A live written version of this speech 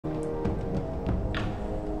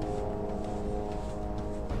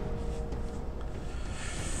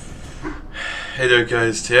Hey there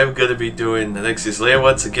guys, today I'm gonna be doing Onyxia's Lair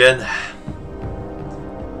once again.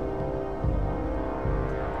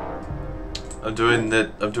 I'm doing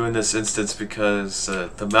this instance because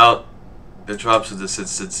the mount that drops in this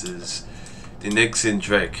instance is the Onyxian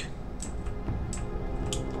Drake,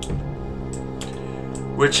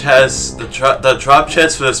 which has the drop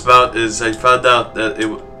chance for this mount is, I found out that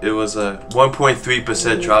it was a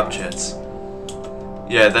 1.3% drop chance.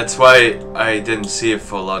 Yeah, that's why I didn't see it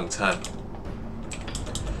for a long time.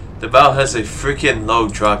 The mount has a freaking low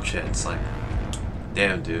drop chance, like,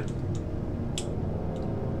 damn dude.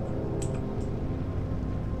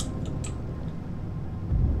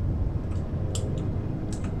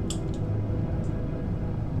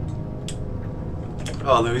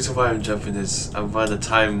 Oh, the reason why I'm jumping is I'm going to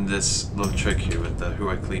time this little trick here with the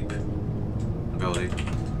heroic leap ability.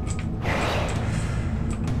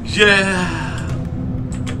 Yeah!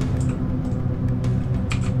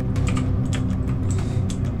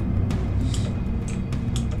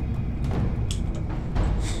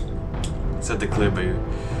 It's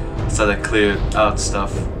not to clear out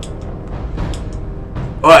stuff.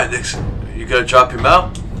 Alright, Nix, you gonna drop your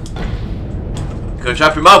mount? You gonna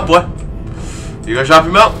drop your mount, boy? You gonna drop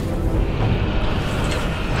your mount?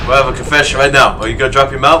 We'll have a confession right now. Are you gonna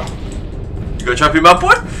drop your mount? You gonna drop your mount,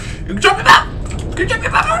 boy? You gonna drop your mount? You gonna drop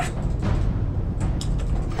your mount, boy?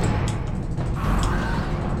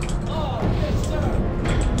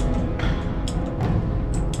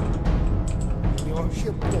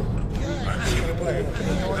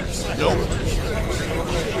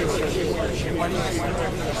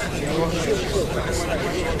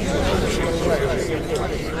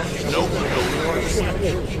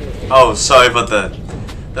 Oh, sorry about that.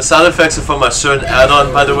 The sound effects are from a certain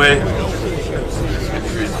add-on, by the way. If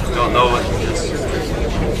you don't know what it is.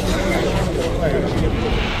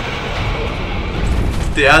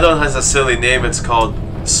 The add-on has a silly name. It's called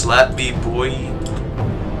Slap Me Boy.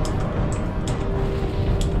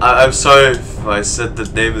 I'm sorry if I said the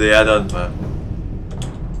name of the add-on, but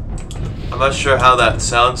I'm not sure how that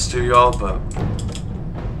sounds to y'all, but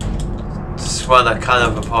just want to kind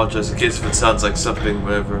of apologize in case if it sounds like something,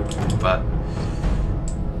 whatever, but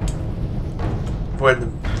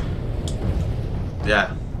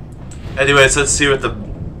yeah. Anyways, let's see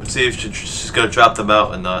if she's gonna drop them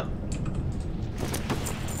out or not.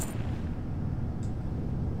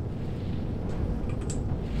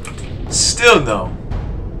 Still no.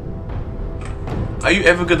 Are you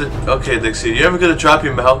ever gonna? Okay, Onyxia, you ever gonna drop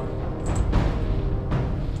your mount?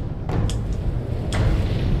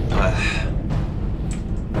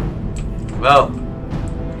 Well,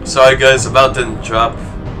 sorry guys, the mount didn't drop.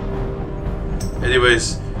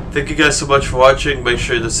 Anyways, thank you guys so much for watching. Make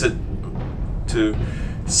sure to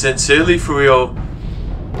sincerely, for real,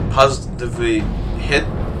 positively hit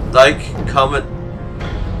like, comment,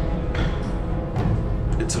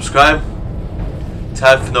 and subscribe.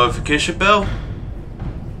 Tap the notification bell.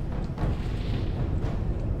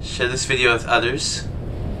 Share this video with others.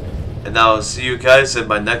 And I'll see you guys in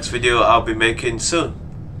my next video I'll be making soon.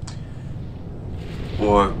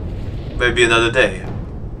 Or maybe another day.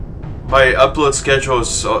 My upload schedule is,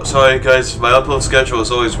 sorry guys, my upload schedule is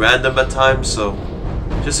always random at times, so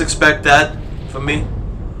just expect that from me.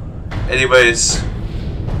 Anyways,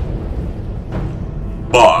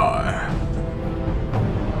 bye.